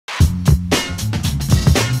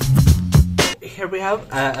here we have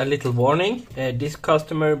a little warning. This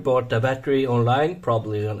customer bought a battery online,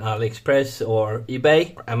 probably on AliExpress or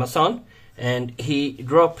eBay or Amazon, and he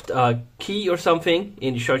dropped a key or something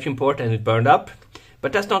in the charging port and it burned up.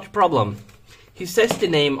 But that's not the problem. He says the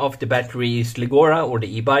name of the battery is Ligora or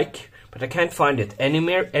the ebike, but I can't find it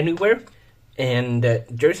anywhere. And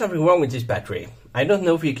there is something wrong with this battery. I don't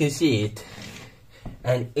know if you can see it.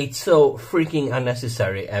 And it's so freaking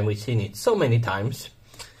unnecessary, and we've seen it so many times.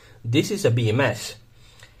 This is a BMS.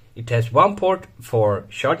 It has one port for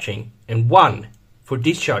charging and one for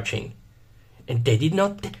discharging. And they did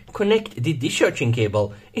not connect the discharging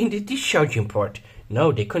cable in the discharging port.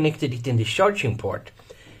 No, they connected it in the charging port.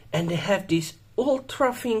 And they have these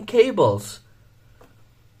ultra thin cables.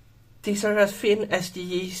 These are as thin as the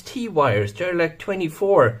EST wires. They're like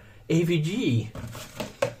 24 AVG.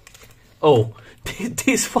 Oh,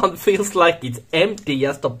 this one feels like it's empty,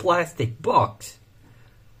 just a plastic box.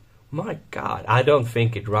 My God, I don't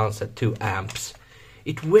think it runs at 2 amps.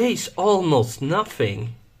 It weighs almost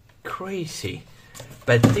nothing. Crazy.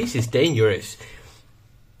 But this is dangerous.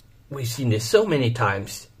 We've seen this so many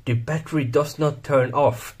times. The battery does not turn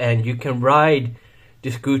off, and you can ride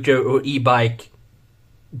the scooter or e-bike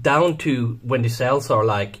down to when the cells are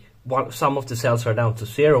like, some of the cells are down to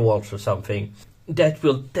 0 volts or something. That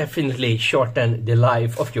will definitely shorten the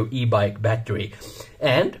life of your e-bike battery.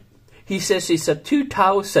 And he says it's a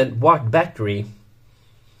 2000 watt battery.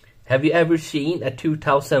 Have you ever seen a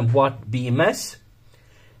 2000 watt BMS?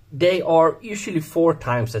 They are usually 4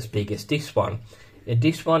 times as big as this one. And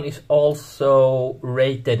this one is also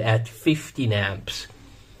rated at 15 amps,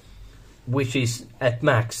 which is at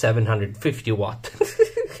max 750 watt.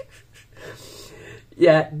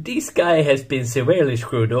 Yeah, this guy has been severely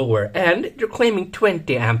screwed over, and they're claiming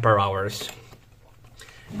 20 ampere hours.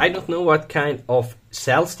 I don't know what kind of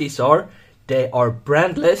cells these are. They are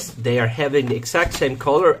brandless. They are having the exact same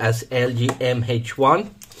color as LG MH1,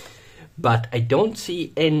 but I don't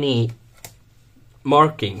see any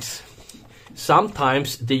markings.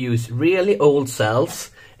 Sometimes they use really old cells,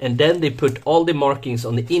 and then they put all the markings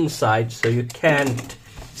on the inside so you can't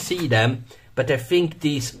see them, but I think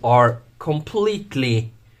these are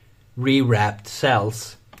completely rewrapped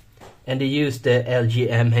cells, and they use the LG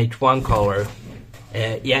MH1 color.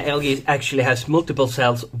 Yeah, LG actually has multiple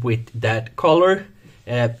cells with that color,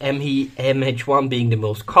 MH1 being the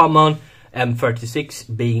most common,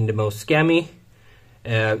 M36 being the most scammy.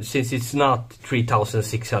 Since it's not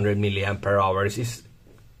 3600 milliampere hours, it's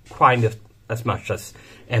kind of as much as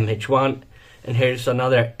MH1. And here's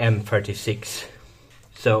another M36.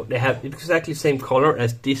 So they have exactly the same color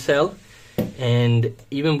as this cell, and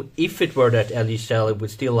even if it were that LG cell, it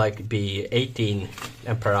would still like be 18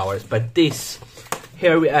 ampere hours. But this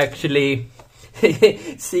here, we actually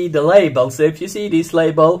see the label. So if you see this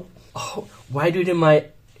label, oh, why do they my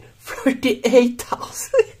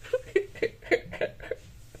 38,000?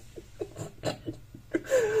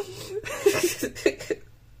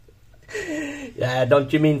 Yeah,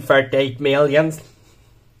 don't you mean 38 million?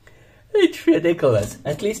 It's ridiculous.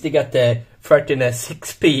 At least they got the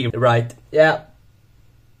 13S6P right. Yeah.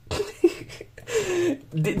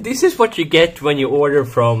 This is what you get when you order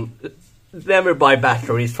from... Never buy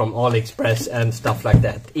batteries from AliExpress and stuff like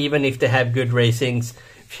that. Even if they have good ratings,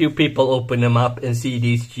 few people open them up and see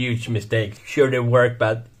these huge mistakes. Sure, they work,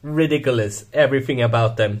 but ridiculous. Everything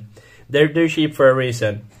about them. They're cheap for a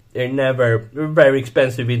reason. They're very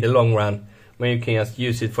expensive in the long run when you can just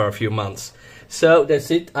use it for a few months. So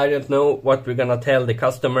that's it. I don't know what we're gonna tell the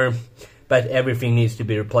customer, but everything needs to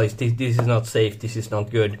be replaced. This is not safe. This is not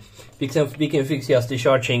good. We can fix just the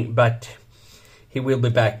charging, but he will be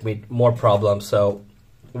back with more problems. So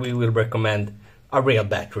we will recommend a real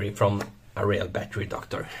battery from a real battery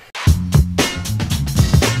doctor.